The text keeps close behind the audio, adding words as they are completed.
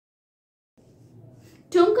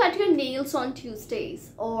Don't cut your nails on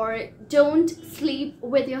Tuesdays, or don't sleep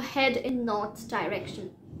with your head in north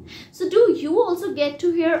direction. So do you also get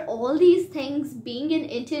to hear all these things being an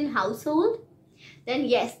Indian household? Then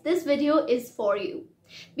yes, this video is for you,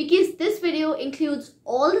 because this video includes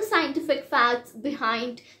all the scientific facts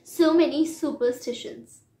behind so many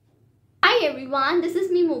superstitions. Hi everyone, this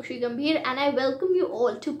is me Mokshi Gambhir and I welcome you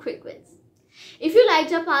all to Quick Wits. If you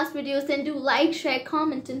liked our past videos, then do like, share,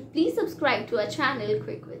 comment and please subscribe to our channel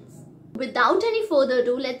Quick Wits. Without any further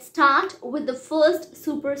ado, let's start with the first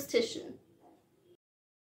superstition.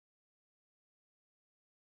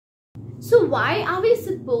 So why are we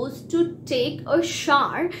supposed to take a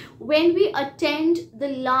shower when we attend the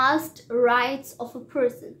last rites of a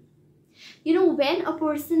person? You know, when a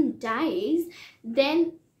person dies,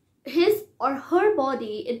 then his or her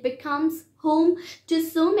body, it becomes home to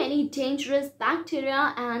so many dangerous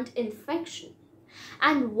bacteria and infection.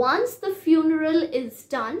 And once the funeral is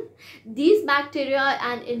done, these bacteria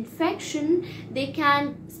and infection, they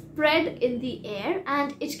can spread in the air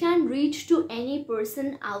and it can reach to any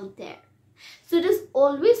person out there. So it is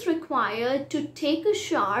always required to take a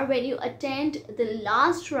shower when you attend the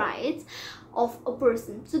last rites of a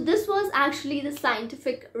person. So this was actually the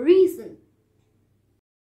scientific reason.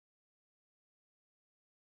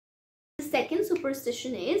 The second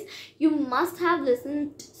superstition is, you must have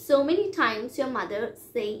listened so many times your mother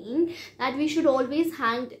saying that we should always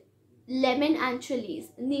hang lemon and chilies,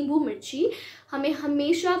 नींबू मिर्ची हमें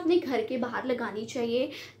हमेशा अपने घर के बाहर लगानी चाहिए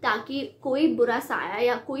ताकि कोई बुरा साया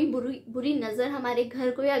या कोई बुरी नज़र हमारे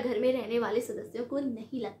घर को या घर में रहने वाले सदस्यों को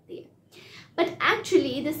नहीं लगती है. But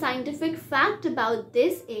actually the scientific fact about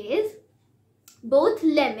this is, both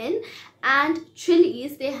lemon and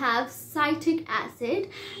chilies, they have citric acid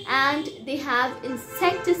and they have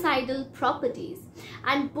insecticidal properties,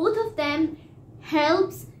 and both of them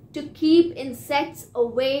helps to keep insects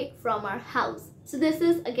away from our house. So this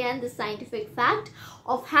is again the scientific fact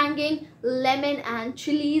of hanging lemon and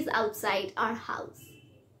chilies outside our house.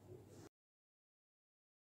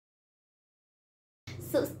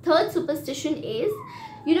 So third superstition is,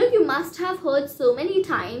 you know, you must have heard so many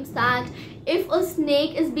times that if a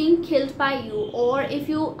snake is being killed by you, or if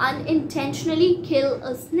you unintentionally kill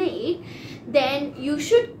a snake, then you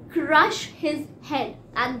should crush his head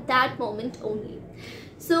at that moment only.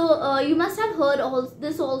 So you must have heard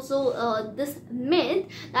this myth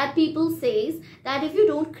that people says that if you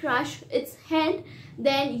don't crush its head,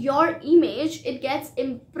 then your image, it gets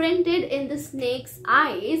imprinted in the snake's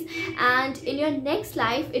eyes, and in your next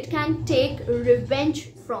life it can take revenge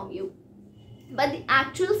from you. But the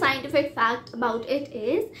actual scientific fact about it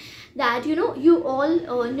is that, you know, you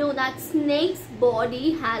all know that snake's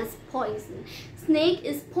body has poison. Snake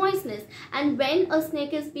is poisonous, and when a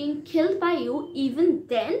snake is being killed by you, even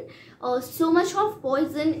then so much of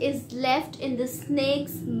poison is left in the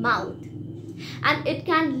snake's mouth, and it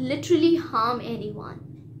can literally harm anyone.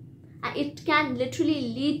 And it can literally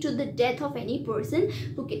lead to the death of any person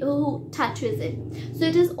who touches it. So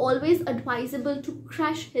it is always advisable to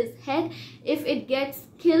crush his head if it gets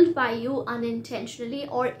killed by you unintentionally,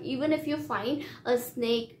 or even if you find a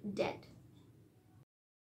snake dead.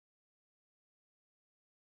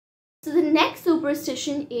 So the next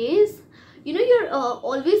superstition is, you know, you're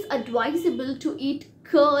always advisable to eat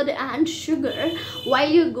curd and sugar while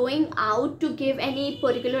you're going out to give any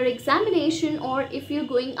particular examination, or if you're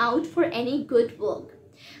going out for any good work.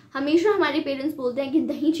 हमेशा हमारे parents बोलते हैं कि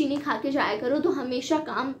दही चीनी खा के जाया करो तो हमेशा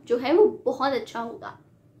काम जो है वो बहुत अच्छा होगा.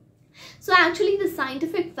 So actually the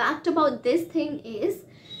scientific fact about this thing is,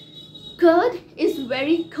 curd is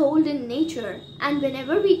very cold in nature, and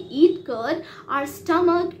whenever we eat curd, our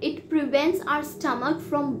stomach, it prevents our stomach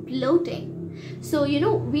from bloating. So, you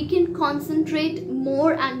know, we can concentrate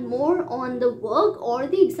more and more on the work or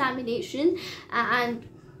the examination, and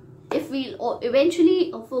if we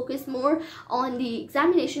eventually focus more on the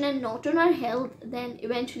examination and not on our health, then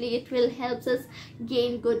eventually it will help us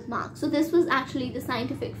gain good marks. So this was actually the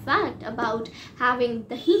scientific fact about having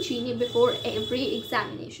dahi चीनी before every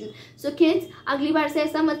examination. So kids, अगली बार से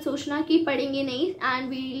ऐसा मत सोचना कि पढ़ेंगे नहीं and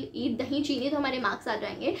we'll eat dahi चीनी तो हमारे marks आ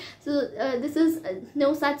जाएंगे. So this is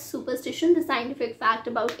no such superstition. The scientific fact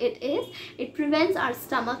about it is, it prevents our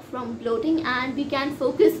stomach from bloating and we can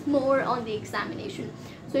focus more on the examination.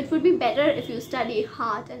 So it would be better if you study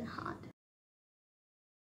hard and hard.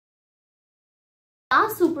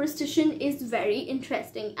 Last superstition is very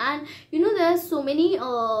interesting, and you know, there are so many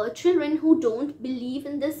children who don't believe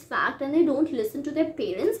in this fact and they don't listen to their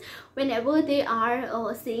parents whenever they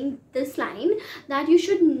are saying this line, that you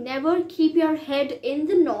should never keep your head in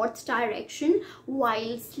the north direction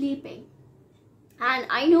while sleeping. And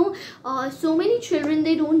I know so many children,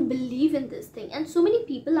 they don't believe in this thing, and so many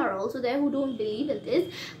people are also there who don't believe in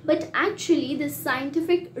this. But actually the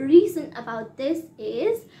scientific reason about this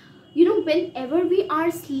is, you know, whenever we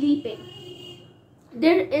are sleeping,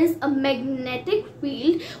 there is a magnetic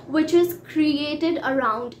field which is created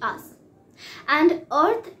around us, and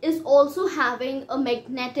earth is also having a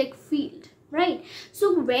magnetic field, right?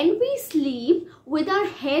 So when we sleep with our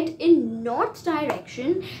head in north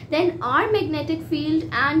direction, then our magnetic field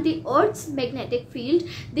and the earth's magnetic field,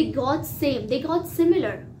 they got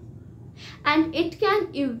similar, and it can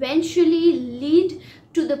eventually lead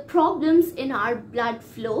to the problems in our blood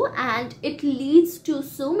flow, and it leads to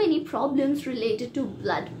so many problems related to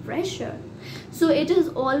blood pressure. So it is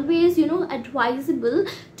always, you know, advisable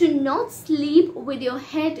to not sleep with your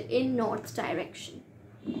head in north direction.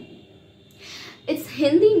 Its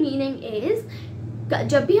Hindi meaning is,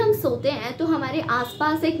 जब भी हम सोते हैं तो हमारे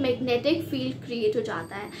आसपास एक magnetic field create हो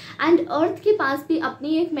जाता है, एंड अर्थ के पास भी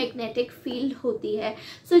अपनी एक मैग्नेटिक फील्ड होती है.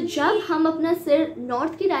 सो जब हम अपना सिर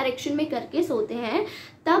नॉर्थ की डायरेक्शन में करके सोते हैं,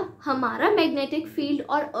 तब हमारा मैग्नेटिक फील्ड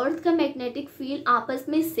और अर्थ का मैग्नेटिक फील्ड आपस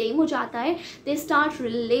में सेम हो जाता है. They start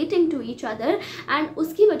relating to each other, and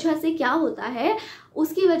उसकी वजह से क्या होता है,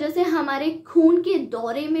 उसकी वजह से हमारे खून के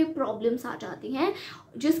दौरे में प्रॉब्लम्स आ जाती हैं,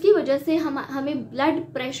 जिसकी वजह से हमें ब्लड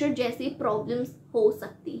प्रेशर जैसी प्रॉब्लम्स हो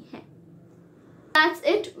सकती हैं. That's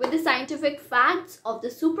it with the scientific facts of the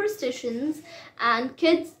superstitions. And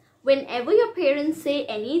kids, whenever your parents say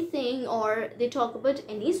anything or they talk about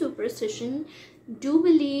any superstition, do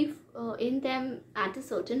believe in them at a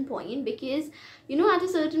certain point, because you know, at a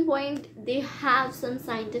certain point they have some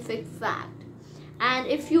scientific fact. And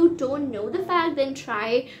if you don't know the fact, then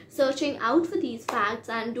try searching out for these facts,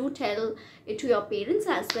 and do tell it to your parents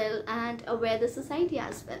as well, and aware the society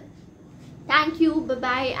as well. Thank you, bye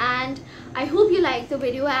bye, and I hope you liked the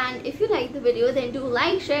video. And if you like the video, then do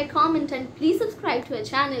like, share, comment, and please subscribe to our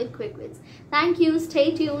channel Quick Wits. Thank you,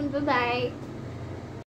 stay tuned, bye bye.